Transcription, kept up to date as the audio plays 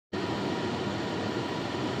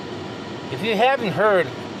If you haven't heard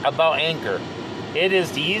about Anchor, it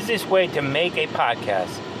is the easiest way to make a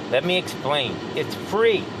podcast. Let me explain. It's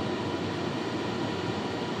free.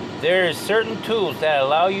 There are certain tools that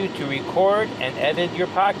allow you to record and edit your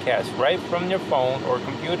podcast right from your phone or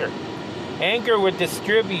computer. Anchor will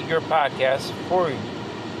distribute your podcast for you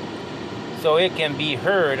so it can be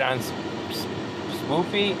heard on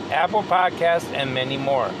Spotify, Apple Podcasts, and many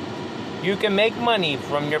more. You can make money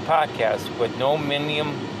from your podcast with no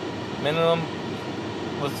minimum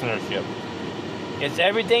listenership. It's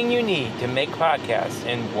everything you need to make podcasts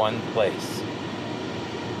in one place.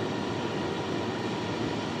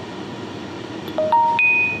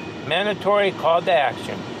 Mandatory call to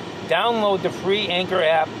action. Download the free Anchor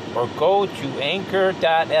app or go to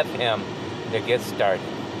anchor.fm to get started.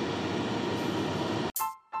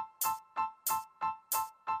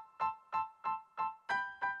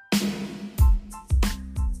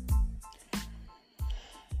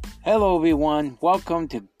 Hello everyone, welcome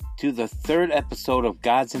to the third episode of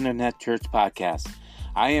God's Internet Church Podcast.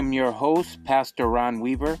 I am your host, Pastor Ron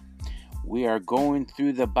Weaver. We are going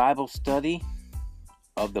through the Bible study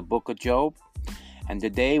of the book of Job, and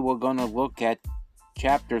today we're going to look at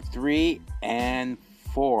chapter 3 and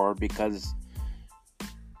 4 because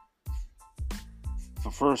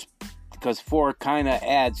 4 kind of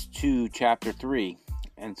adds to chapter 3,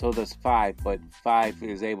 and so does 5, but 5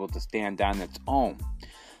 is able to stand on its own.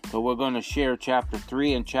 So we're going to share chapter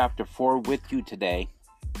 3 and chapter 4 with you today,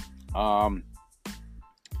 right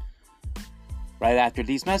after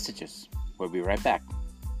these messages. We'll be right back.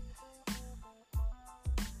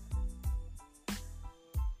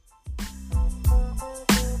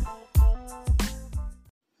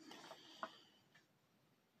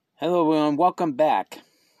 Hello everyone, welcome back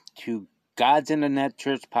to God's Internet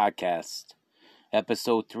Church Podcast,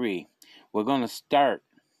 episode 3. We're going to start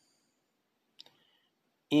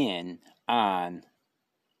on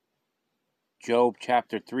Job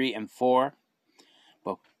chapter 3 and 4.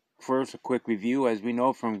 But first, a quick review. As we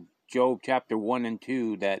know from Job chapter 1 and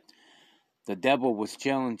 2 that the devil was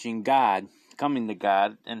challenging God, coming to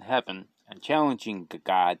God in heaven, and challenging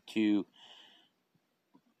God to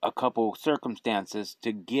a couple circumstances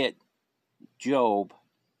to get Job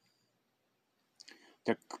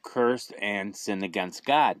to curse and sin against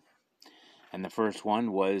God. And the first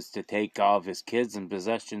one was to take all of his kids and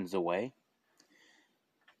possessions away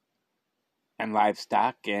and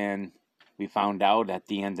livestock. And we found out at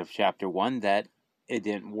the end of chapter 1 that it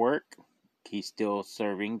didn't work. He's still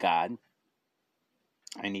serving God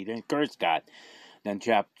and he didn't curse God. Then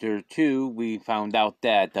chapter 2, we found out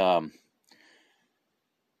that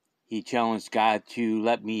he challenged God to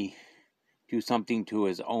let me do something to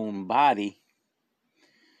his own body,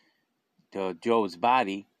 to Job's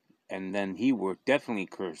body, and then he will definitely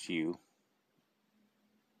curse you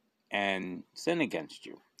and sin against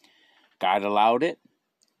you. God allowed it.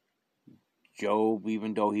 Job,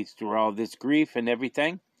 even though he's through all this grief and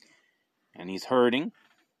everything, and he's hurting,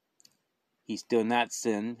 he still not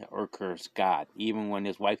sinned or cursed God, even when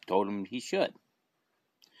his wife told him he should.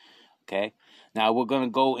 Okay, now we're going to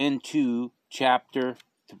go into chapter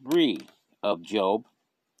 3 of Job,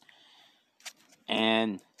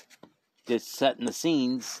 and just setting the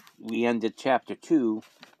scenes, we ended chapter 2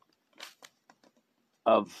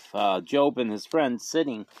 of Job and his friends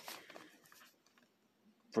sitting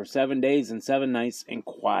for 7 days and 7 nights in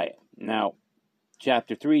quiet. Now,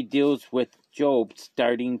 chapter 3 deals with Job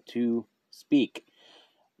starting to speak.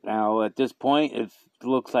 Now, at this point, it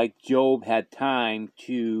looks like Job had time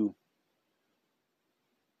to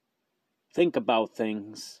think about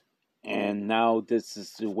things, and now this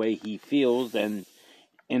is the way he feels, and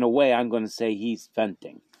in a way, I'm going to say he's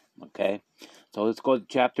venting. Okay? So let's go to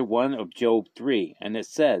chapter 1 of Job 3, and it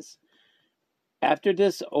says, After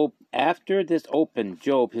this opened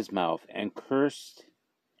Job his mouth and cursed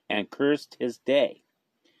his day.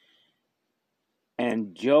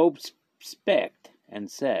 And Job spake and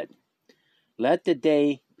said, Let the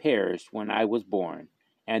day perish when I was born,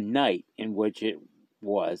 and night in which it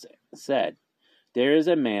was said, There is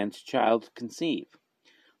a man's child conceived.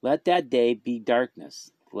 Let that day be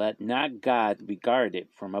darkness. Let not God regard it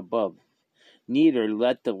from above, neither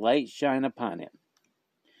let the light shine upon it.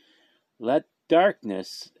 Let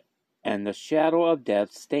darkness and the shadow of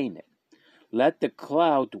death stain it. Let the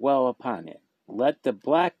cloud dwell upon it. Let the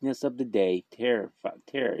blackness of the day tarry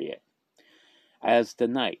it, as the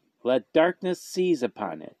night. Let darkness seize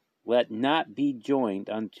upon it. Let not be joined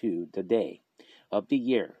unto the day of the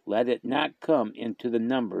year. Let it not come into the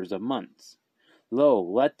numbers of months. Lo,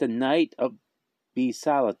 let the night be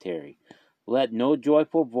solitary. Let no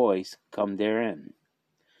joyful voice come therein.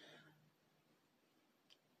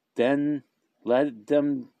 then let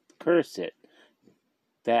them curse it,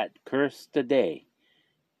 that curse the day,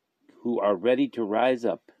 who are ready to rise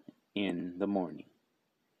up in the morning.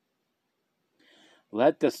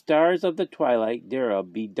 Let the stars of the twilight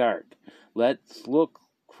thereof be dark. Let's look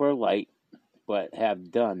for light, but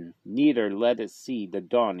have done, neither let it see the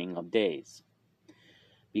dawning of days.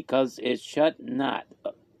 Because it shut not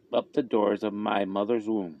up the doors of my mother's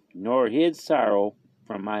womb, nor hid sorrow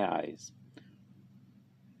from my eyes.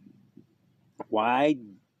 Why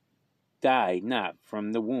die not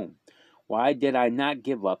from the womb? Why did I not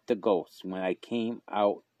give up the ghost when I came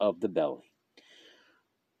out of the belly?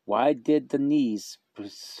 Why did the knees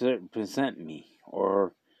present me,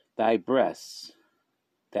 or thy breasts,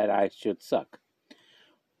 that I should suck?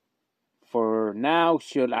 For now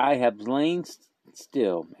should I have lain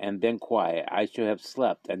still and been quiet, I should have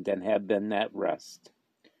slept and then have been at rest.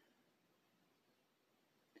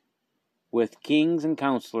 With kings and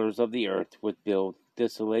counselors of the earth would build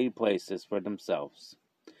desolated places for themselves,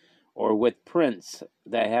 or with princes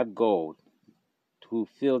that have gold, who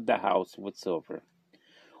filled the house with silver,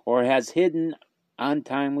 or has hidden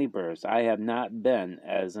untimely births. I have not been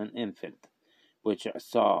as an infant, which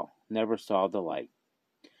never saw the light.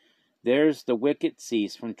 There's the wicked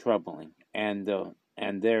cease from troubling, and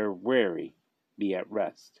their weary be at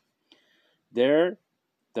rest. There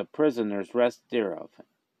the prisoners rest thereof.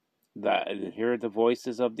 Hear the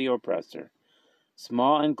voices of the oppressor.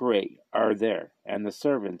 Small and great are there, and the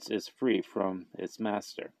servant is free from its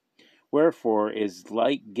master. Wherefore is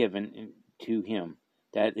light given to him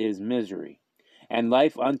that is misery, and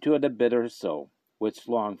life unto the bitter soul, which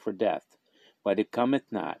long for death, but it cometh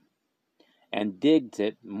not, and digs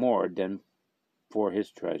it more than for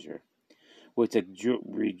his treasure, which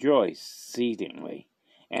rejoice exceedingly,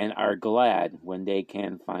 and are glad when they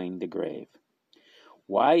can find the grave.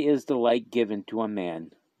 Why is the light given to a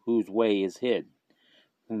man whose way is hid,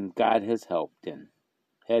 whom God has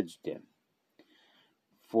hedged in?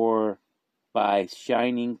 For by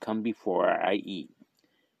shining come before I eat,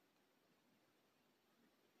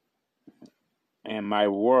 and my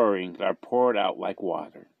roarings are poured out like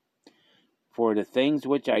water. For the things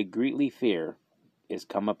which I greatly fear is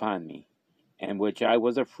come upon me, and which I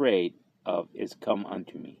was afraid of is come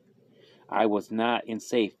unto me. I was not in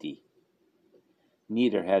safety,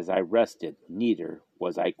 neither has I rested, neither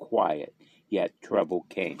was I quiet, yet trouble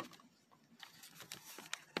came.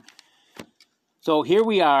 So here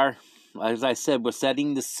we are, as I said, we're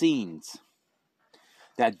setting the scenes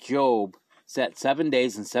that Job sat 7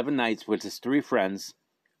 days and 7 nights with his 3 friends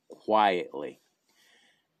quietly.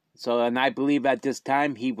 So, and I believe at this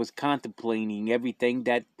time he was contemplating everything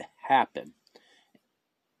that happened.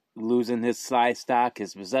 Losing his livestock,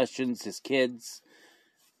 his possessions, his kids,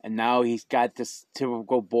 and now he's got this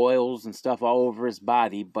typical boils and stuff all over his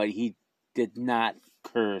body, but he did not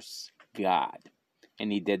curse God,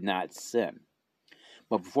 and he did not sin.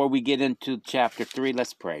 But before we get into chapter 3,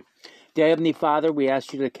 let's pray. Dear Heavenly Father, we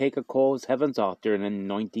ask you to take a coal as heaven's altar and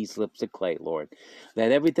anoint these lips of clay, Lord.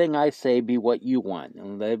 Let everything I say be what you want,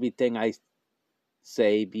 and let everything I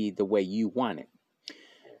say be the way you want it.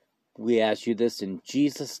 We ask you this in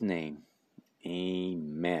Jesus' name.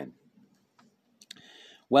 Amen.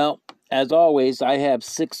 Well, as always, I have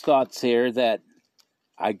 6 thoughts here that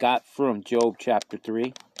I got from Job chapter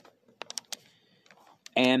 3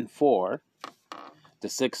 and 4. The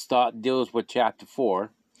 6th thought deals with chapter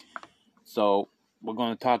 4. So we're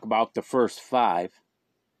going to talk about the first 5.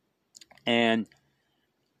 And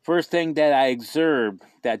first thing that I observed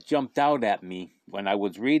that jumped out at me when I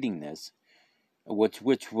was reading this, which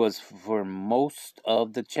was for most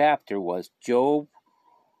of the chapter, was Job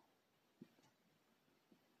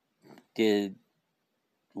did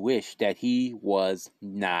wish that he was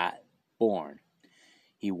not born.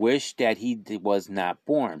 He wished that he was not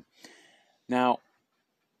born. Now,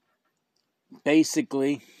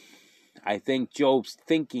 basically, I think Job's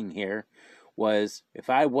thinking here was, if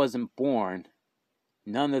I wasn't born,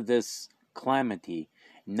 none of this calamity,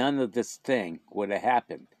 none of this thing would have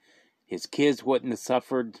happened. His kids wouldn't have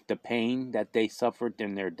suffered the pain that they suffered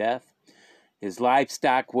in their death. His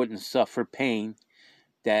livestock wouldn't suffer pain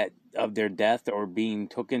of their death or being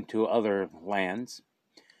taken to other lands.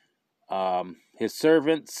 His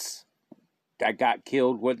servants that got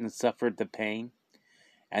killed wouldn't have suffered the pain.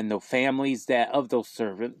 And the families of those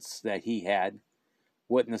servants that he had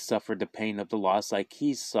wouldn't have suffered the pain of the loss like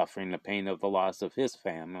he's suffering the pain of the loss of his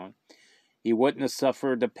family. He wouldn't have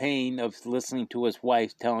suffered the pain of listening to his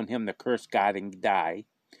wife telling him to curse God and die.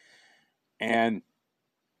 And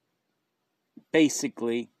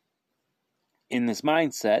basically, in this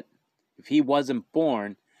mindset, if he wasn't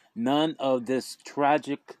born, none of this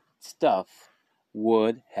tragic stuff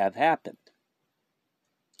would have happened.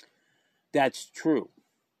 That's true.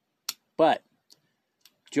 But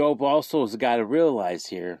Job also has got to realize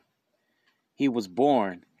here, he was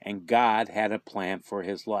born and God had a plan for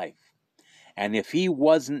his life. And if he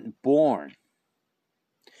wasn't born,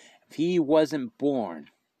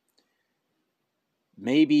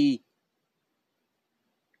 maybe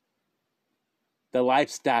the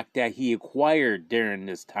livestock that he acquired during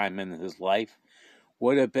this time in his life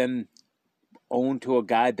would have been owned to a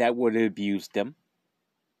guy that would have abused him.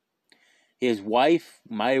 His wife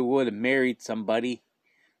would have married somebody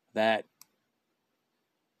that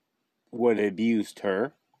would have abused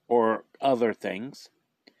her or other things.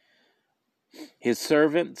 His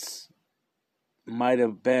servants might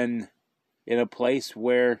have been in a place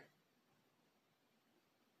where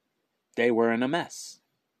they were in a mess.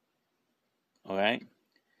 Okay?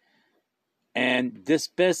 And this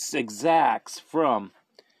best exacts from,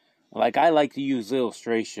 like, I like to use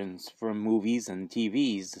illustrations from movies and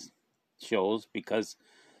TVs shows, because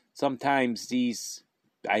sometimes these,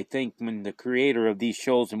 I think when the creator of these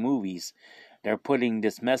shows and movies, they're putting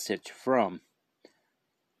this message from,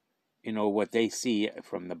 what they see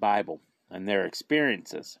from the Bible and their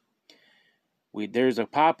experiences. There's a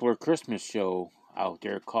popular Christmas show out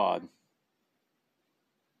there called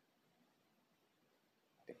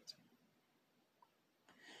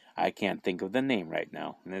I can't think of the name right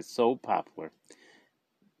now, and it's so popular.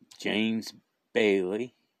 James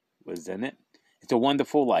Bailey was in it. It's a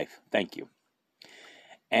Wonderful Life. Thank you.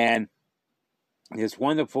 And this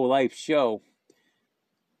Wonderful Life show,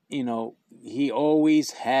 he was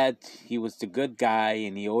the good guy,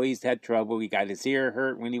 and he always had trouble. He got his ear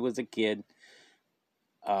hurt when he was a kid.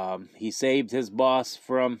 He saved his boss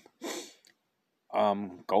from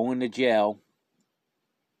going to jail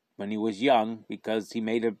when he was young, because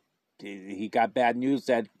he got bad news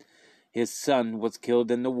that his son was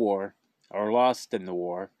killed in the war, or lost in the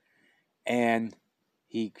war, and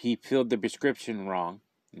he filled the prescription wrong,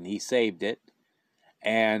 and he saved it,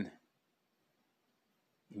 and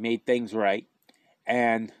he made things right,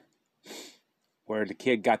 and where the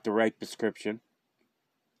kid got the right prescription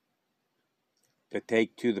to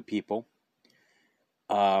take to the people.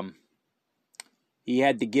 He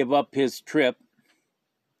had to give up his trip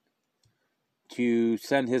to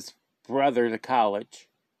send his brother to college,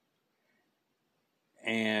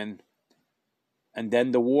 and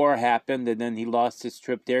then the war happened, and then he lost his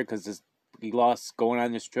trip there because he lost going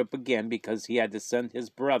on this trip again because he had to send his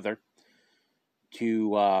brother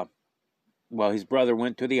to his brother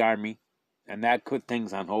went to the army, and that put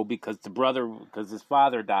things on hold because his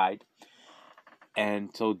father died, and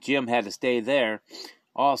so Jim had to stay there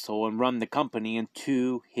also and run the company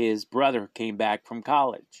until his brother came back from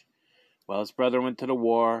college. Well, his brother went to the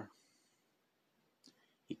war.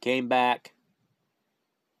 He came back,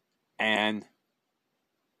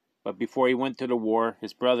 but before he went to the war,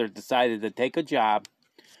 his brother decided to take a job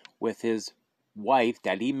with his wife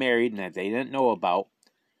that he married and that they didn't know about.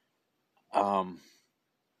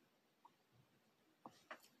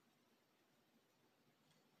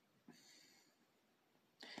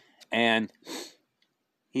 And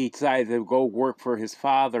he decided to go work for his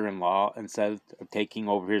father-in-law instead of taking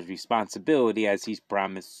over his responsibility as he's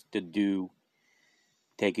promised to do,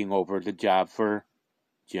 taking over the job for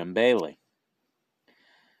Jim Bailey.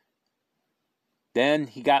 Then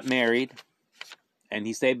he got married, and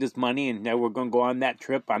he saved his money, and now we're going to go on that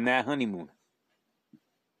trip, on that honeymoon.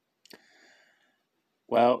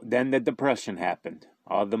 Well, then the Depression happened.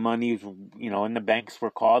 All the money, in the banks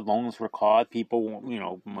were called, loans were called, people,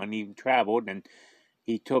 money traveled, and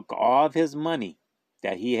he took all of his money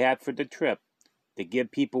that he had for the trip to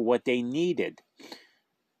give people what they needed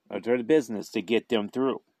for the business to get them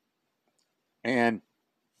through. And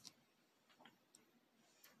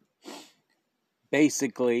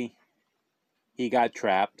basically, he got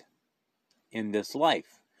trapped in this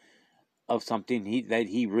life of something that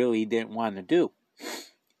he really didn't want to do,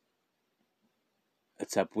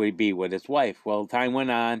 except be with his wife. Well, time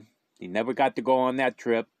went on. He never got to go on that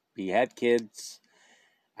trip. He had kids.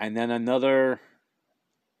 And then another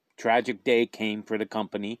tragic day came for the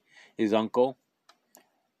company. His uncle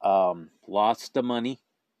lost the money.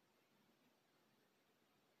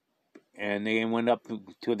 And they went up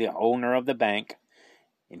to the owner of the bank.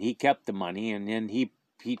 And he kept the money. And then he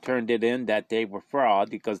turned it in that they were fraud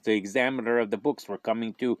because the examiner of the books were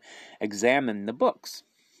coming to examine the books.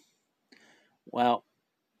 Well,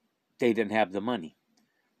 they didn't have the money.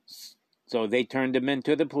 So they turned him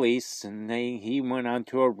into the police, and he went on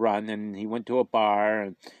to a run, and he went to a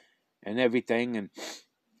bar and everything, and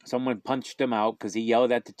someone punched him out because he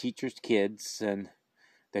yelled at the teacher's kids, and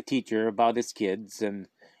the teacher about his kids. And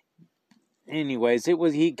anyways,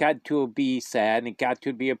 he got to be sad, and it got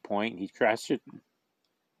to be a point. He crashed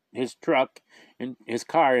his truck and his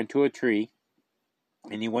car into a tree,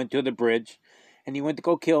 and he went to the bridge, and he went to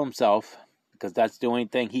go kill himself because that's the only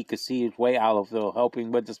thing he could see his way out of,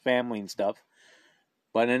 helping with his family and stuff.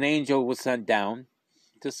 But an angel was sent down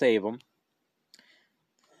to save him.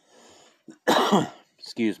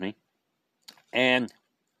 Excuse me. And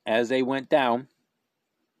as they went down,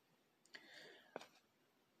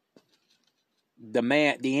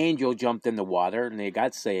 the angel jumped in the water, and they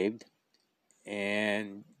got saved.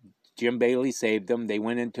 And Jim Bailey saved them. They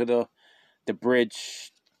went into the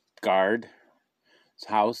bridge guard's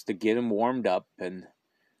house to get them warmed up and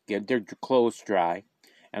get their clothes dry.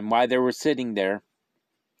 And while they were sitting there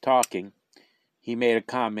talking, he made a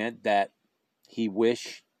comment that he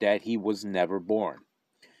wished that he was never born.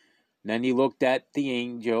 And then he looked at the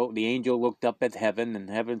angel. The angel looked up at heaven, and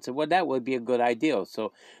heaven said, well, that would be a good idea.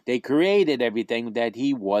 So they created everything that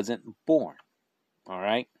he wasn't born. All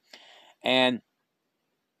right? And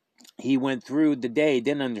he went through the day,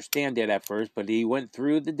 didn't understand it at first, but he went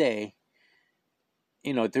through the day,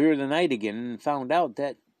 through the night again, and found out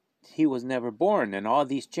that he was never born, and all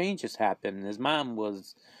these changes happened. His mom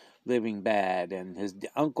was living bad, and his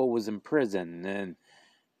uncle was in prison,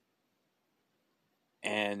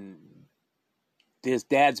 and his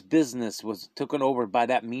dad's business was taken over by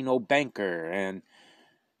that mean old banker, and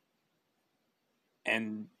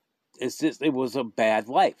it was a bad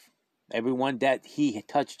life. Everyone that he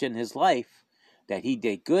touched in his life that he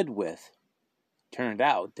did good with turned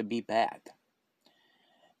out to be bad.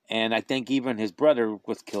 And I think even his brother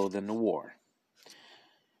was killed in the war.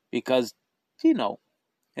 Because, in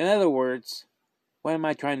other words, what am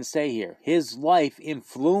I trying to say here? His life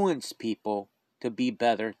influenced people to be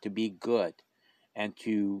better, to be good, and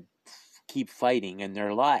to keep fighting in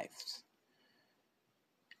their lives.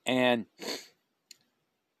 And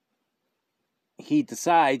he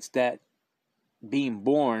decides that being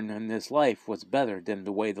born in this life was better than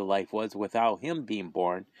the way the life was without him being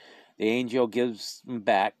born. The angel gives him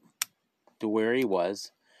back to where he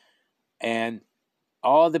was. And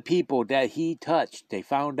all the people that he touched, they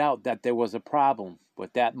found out that there was a problem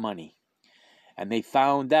with that money. And they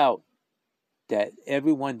found out that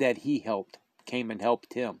everyone that he helped came and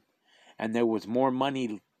helped him. And there was more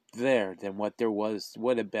money there than what there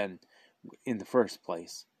would have been in the first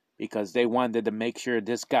place. Because they wanted to make sure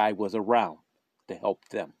this guy was around to help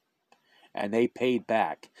them. And they paid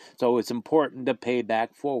back. So it's important to pay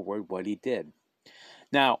back forward what he did.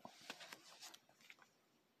 Now,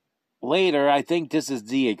 later, I think this is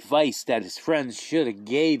the advice that his friends should have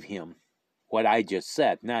gave him, what I just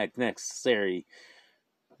said. Not necessarily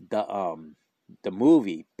the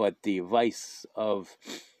movie, but the advice of,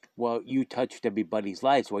 well, you touched everybody's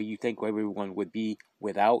lives. Well, you think everyone would be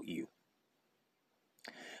without you.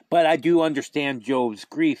 But I do understand Job's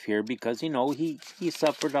grief here because, he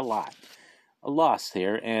suffered a loss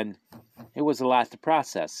here, and it was a lot to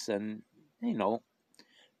process. And,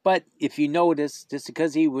 but if you notice, just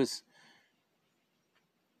because he was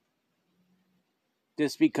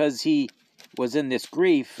in this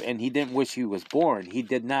grief and he didn't wish he was born, he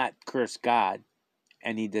did not curse God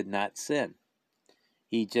and he did not sin.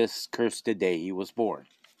 He just cursed the day he was born.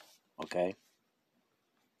 Okay?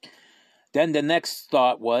 Then the next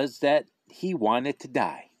thought was that he wanted to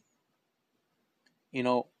die.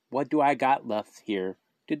 What do I got left here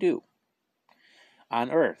to do on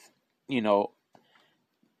earth?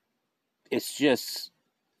 It's just,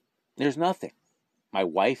 there's nothing. My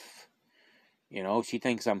wife, she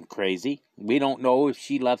thinks I'm crazy. We don't know if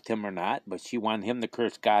she left him or not, but she wanted him to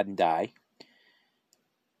curse God and die.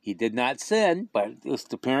 He did not sin, but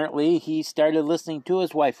apparently he started listening to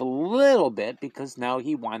his wife a little bit because now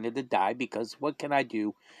he wanted to die because what can I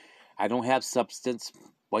do? I don't have substance.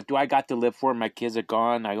 What do I got to live for? My kids are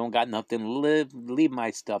gone. I don't got nothing to leave my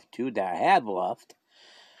stuff to that I have left.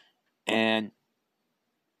 And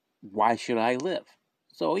why should I live?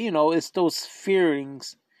 So, it's those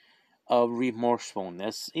feelings of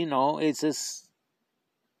remorsefulness. It's just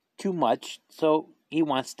too much. So he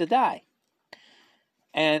wants to die.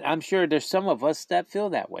 And I'm sure there's some of us that feel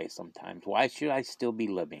that way sometimes. Why should I still be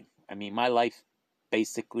living? I mean, my life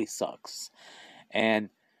basically sucks.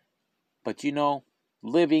 But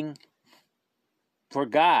living for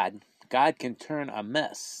God can turn a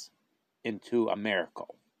mess into a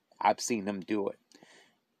miracle. I've seen him do it.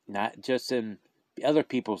 Not just in other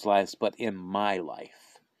people's lives, but in my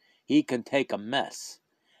life. He can take a mess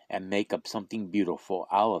and make up something beautiful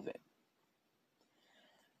out of it.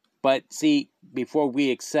 But see, before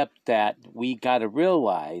we accept that, we got to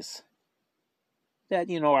realize that,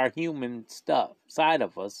 our human stuff side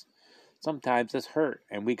of us sometimes is hurt,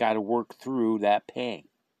 and we got to work through that pain.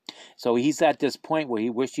 So he's at this point where he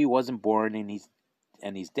wished he wasn't born, and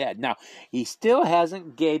he's dead. Now, he still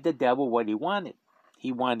hasn't gave the devil what he wanted.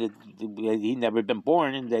 He never been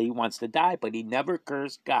born, and that he wants to die, but he never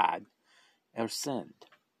cursed God or sinned.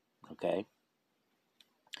 Okay?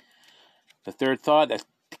 The third thought that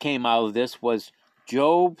came out of this was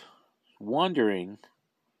Job wondering,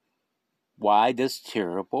 why does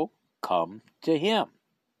terrible come to him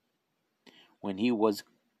when he was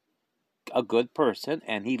a good person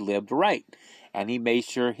and he lived right and he made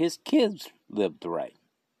sure his kids lived right?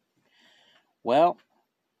 Well,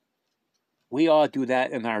 we all do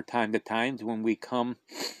that in our time to times when we come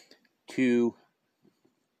to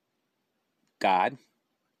God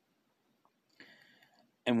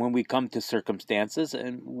and when we come to circumstances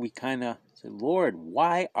and we kind of say, Lord,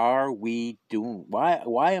 why am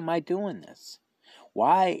I doing this?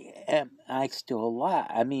 Why am I still alive?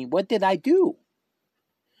 I mean, what did I do?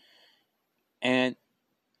 And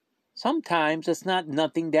sometimes it's not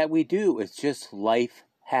nothing that we do. It's just life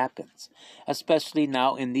happens, especially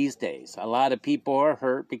now in these days. A lot of people are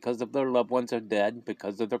hurt because of their loved ones are dead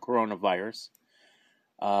because of the coronavirus.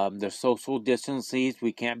 There's social distances.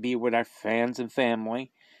 We can't be with our friends and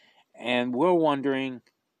family. And we're wondering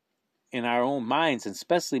in our own minds, and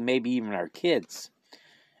especially maybe even our kids.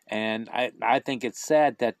 And I think it's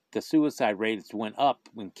sad that the suicide rates went up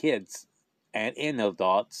in kids and in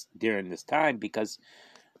adults during this time because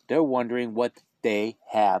they're wondering what they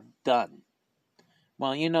have done.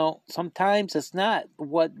 Well, sometimes it's not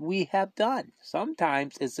what we have done.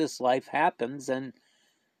 Sometimes it's just life happens and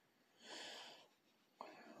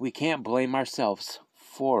we can't blame ourselves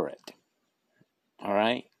for it. All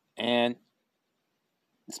right? And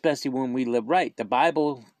especially when we live right. The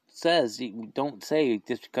Bible says, don't say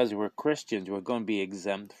just because we're Christians we're going to be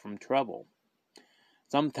exempt from trouble.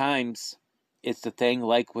 Sometimes it's the thing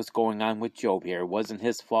like what's going on with Job here. It wasn't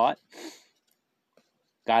his fault.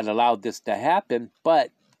 God allowed this to happen,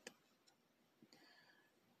 but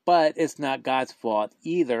it's not God's fault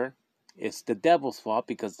either. It's the devil's fault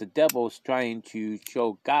because the devil's trying to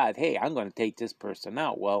show God, hey, I'm going to take this person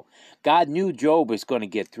out. Well, God knew Job was going to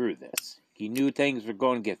get through this. He knew things were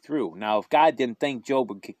going to get through. Now, if God didn't think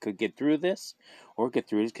Job could get through this,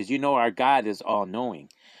 because our God is all-knowing,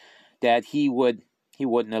 that he wouldn't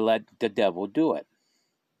have let the devil do it.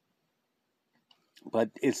 But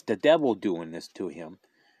it's the devil doing this to him,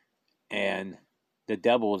 and the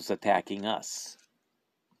devil is attacking us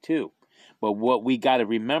too. But what we got to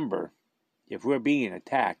remember, if we're being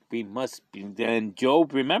attacked, we must be. Then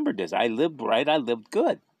Job remembered this. I lived right. I lived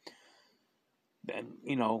good. And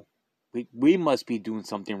we must be doing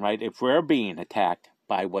something right if we're being attacked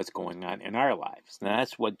by what's going on in our lives. And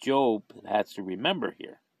that's what Job has to remember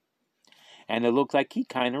here. And it looks like he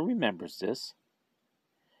kind of remembers this,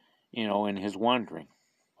 in his wondering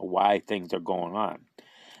of why things are going on.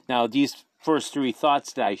 Now, these first three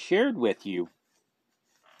thoughts that I shared with you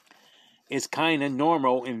is kind of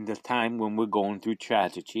normal in the time when we're going through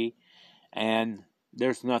tragedy, and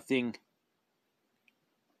there's nothing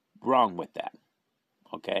wrong with that.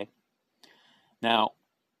 Okay? Now,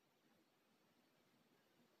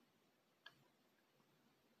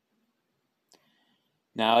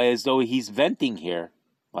 as though he's venting here,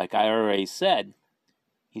 like I already said,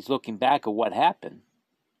 he's looking back at what happened,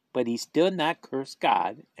 but he's still not cursed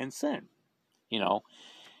God and sin.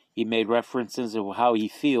 He made references of how he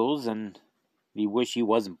feels and he wish he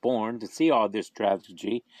wasn't born to see all this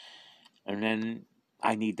tragedy. And then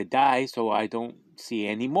I need to die so I don't see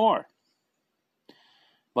any more.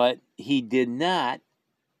 But he did not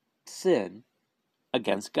sin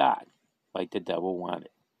against God like the devil wanted.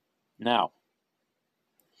 Now,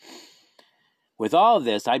 with all of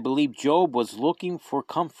this, I believe Job was looking for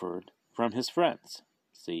comfort from his friends.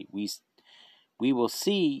 See, we will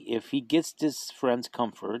see if he gets his friends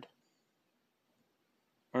comfort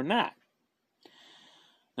or not.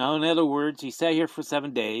 Now, in other words, he sat here for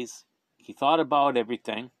 7 days. He thought about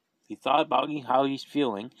everything. He thought about how he's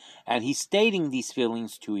feeling. And he's stating these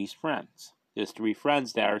feelings to his friends. There's 3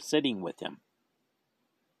 friends that are sitting with him.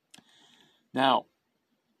 Now,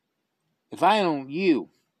 if I don't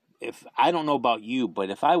know about you, but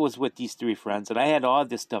if I was with these 3 friends and I had all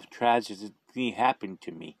this stuff tragically happen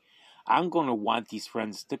to me, I'm going to want these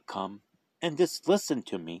friends to come and just listen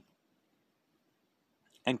to me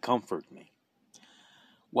and comfort me.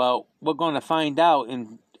 Well, we're going to find out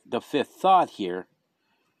in the 5th thought here,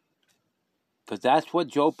 because that's what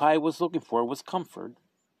Job Pye was looking for, was comfort.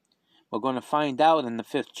 We're going to find out in the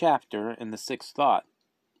 5th chapter, in the 6th thought,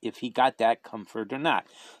 if he got that comfort or not.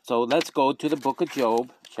 So let's go to the book of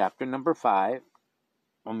Job, chapter number 4,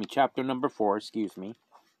 excuse me.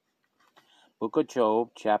 Book of Job,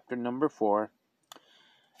 chapter number 4.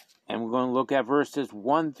 And we're going to look at verses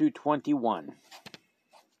 1 through 21.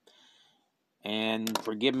 And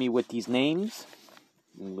forgive me with these names.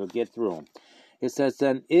 We'll get through them. It says,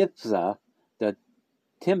 Then Iphzah the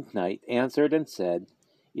Timnite answered and said,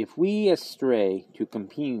 If we astray to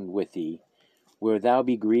commune with thee, wilt thou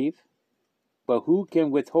be grieved? But who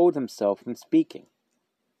can withhold himself from speaking?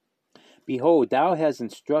 Behold, thou hast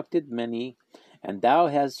instructed many, and thou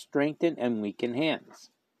hast strengthened and weakened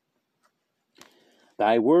hands.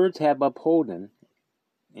 Thy words have upholden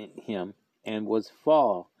him, and was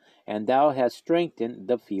fall, and thou hast strengthened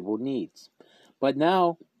the feeble knees. But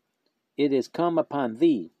now it is come upon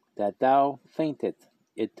thee, that thou faintest,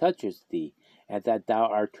 it touches thee, and that thou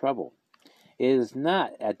art troubled. It is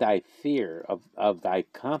not at thy fear of thy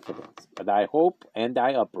confidence, but thy hope and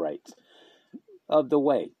thy uprights of the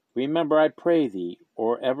way. Remember, I pray thee,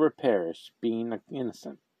 or ever perish, being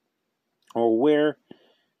innocent, or where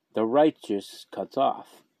the righteous cuts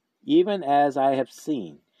off. Even as I have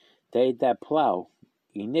seen, they that plow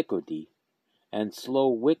iniquity and slow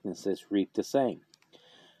wickedness reap the same.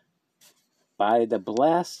 By the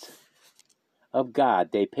blast of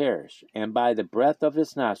God they perish, and by the breath of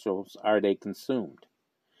his nostrils are they consumed.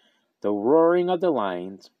 The roaring of the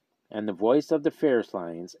lions, and the voice of the fierce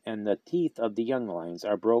lions, and the teeth of the young lions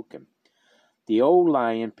are broken. The old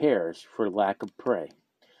lion perished for lack of prey,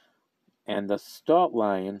 and the stout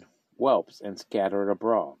lion whelps and scattered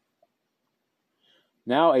abroad.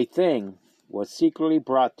 Now a thing was secretly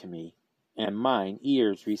brought to me, and mine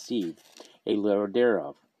ears received a little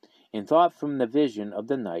thereof. In thought from the vision of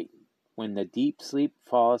the night, when the deep sleep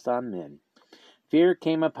falleth on men, fear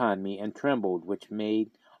came upon me and trembled, which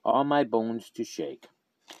made all my bones to shake.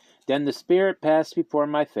 Then the spirit passed before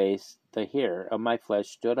my face, the hair of my flesh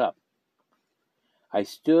stood up. I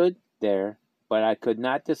stood there, but I could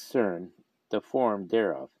not discern the form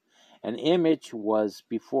thereof. An image was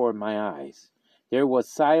before my eyes. There was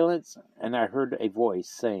silence, and I heard a voice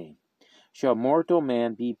saying, Shall mortal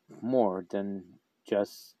man be more than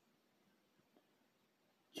just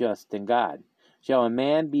than God? Shall a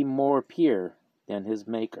man be more pure than his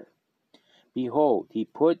Maker? Behold, he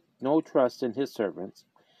put no trust in his servants,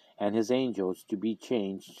 and his angels to be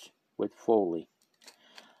changed with folly.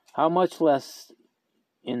 How much less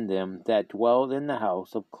in them that dwell in the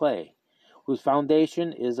house of clay, whose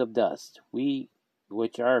foundation is of dust, we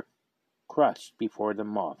which are crushed before the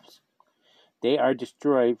moths. They are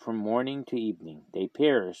destroyed from morning to evening. They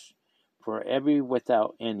perish for every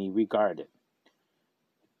without any regarded.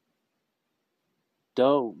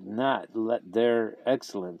 Do not let their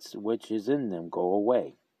excellence which is in them go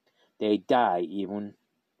away. They die even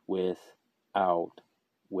without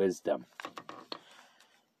wisdom.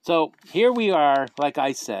 So here we are, like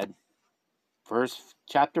I said,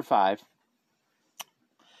 chapter 5,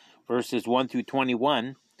 verses 1 through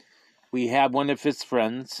 21. We have one of his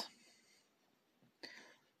friends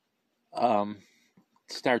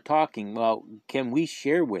start talking. Well, can we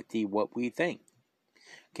share with thee what we think?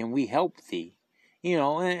 Can we help thee?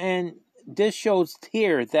 And this shows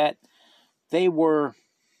here that they were,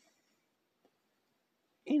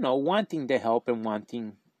 wanting to help and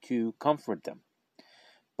wanting to comfort them.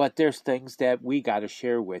 But there's things that we got to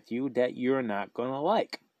share with you that you're not going to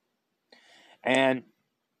like. And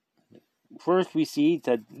first we see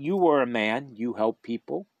that you were a man, you help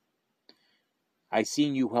people. I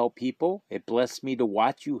seen you help people. It blessed me to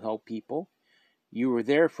watch you help people. You were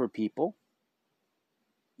there for people,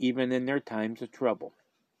 even in their times of trouble.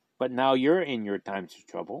 But now you're in your times of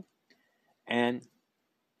trouble. And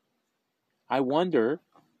I wonder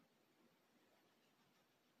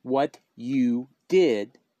what you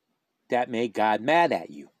did that made God mad at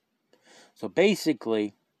you. So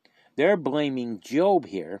basically, they're blaming Job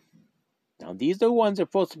here. Now, these are the ones that are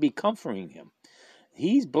supposed to be comforting him.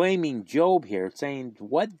 He's blaming Job here, saying,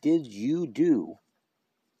 what did you do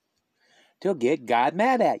to get God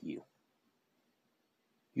mad at you?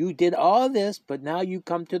 You did all this, but now you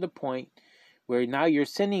come to the point where now you're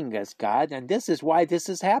sinning against God, and this is why this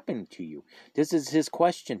is happening to you. This is his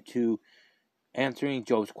question to answering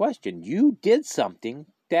Job's question. You did something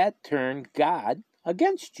that turned God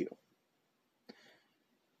against you.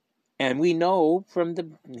 And we know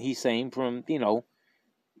he's saying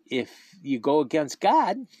if you go against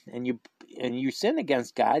God and you sin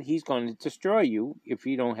against God, he's going to destroy you if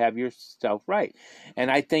you don't have yourself right. And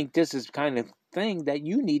I think this is kind of thing that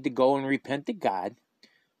you need to go and repent to God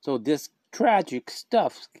so this tragic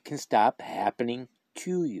stuff can stop happening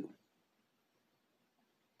to you.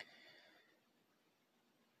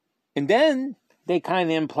 And then they kind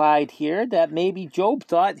of implied here that maybe Job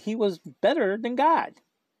thought he was better than God.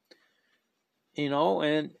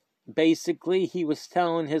 And basically he was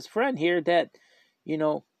telling his friend here that,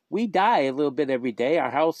 we die a little bit every day.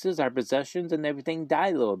 Our houses, our possessions, and everything die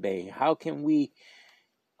a little bit. How can we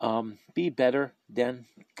be better than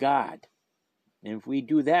God? And if we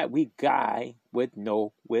do that, we die with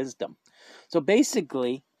no wisdom. So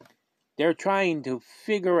basically, they're trying to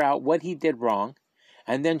figure out what he did wrong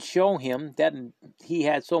and then show him that he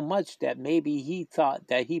had so much that maybe he thought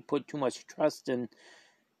that he put too much trust in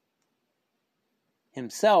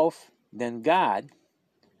himself than God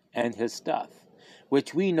and his stuff,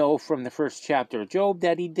 which we know from the first chapter of Job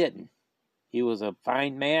that he didn't. He was a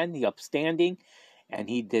fine man, he upstanding, and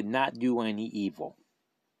he did not do any evil.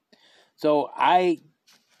 So I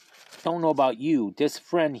don't know about you, this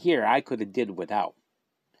friend here I could have did without,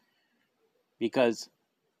 because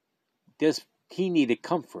he needed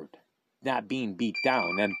comfort, not being beat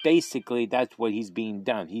down. And basically that's what he's being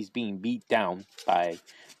done. He's being beat down by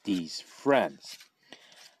these friends.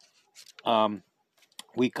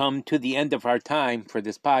 We come to the end of our time for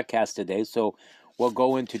this podcast today, so we'll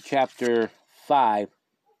go into chapter 5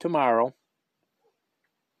 tomorrow.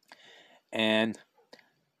 And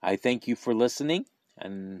I thank you for listening,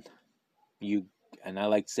 and I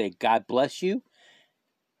like to say God bless you.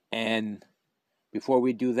 And before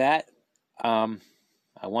we do that, I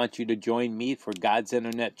want you to join me for God's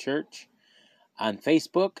Internet Church on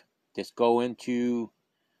Facebook. Just go into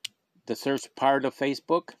the search part of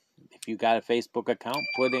Facebook. If you got a Facebook account,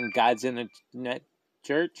 put in God's Internet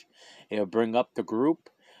Church. It'll bring up the group.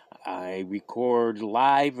 I record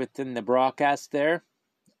live within the broadcast there.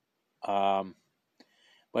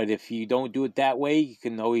 But if you don't do it that way, you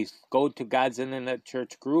can always go to God's Internet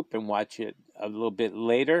Church group and watch it a little bit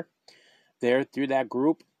later there through that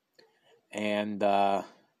group, and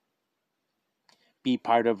be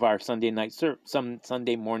part of our Sunday night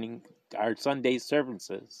Sunday morning, our Sunday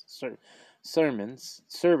services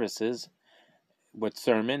with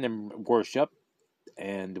sermon and worship,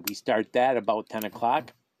 and we start that about 10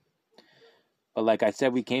 o'clock. But like I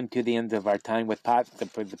said, we came to the end of our time with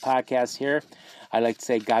the podcast here. I'd like to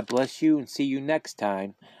say God bless you and see you next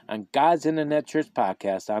time on God's Internet Church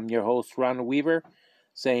Podcast. I'm your host, Ronald Weaver,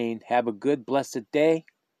 saying have a good, blessed day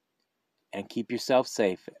and keep yourself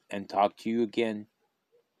safe, and talk to you again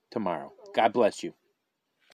tomorrow. God bless you.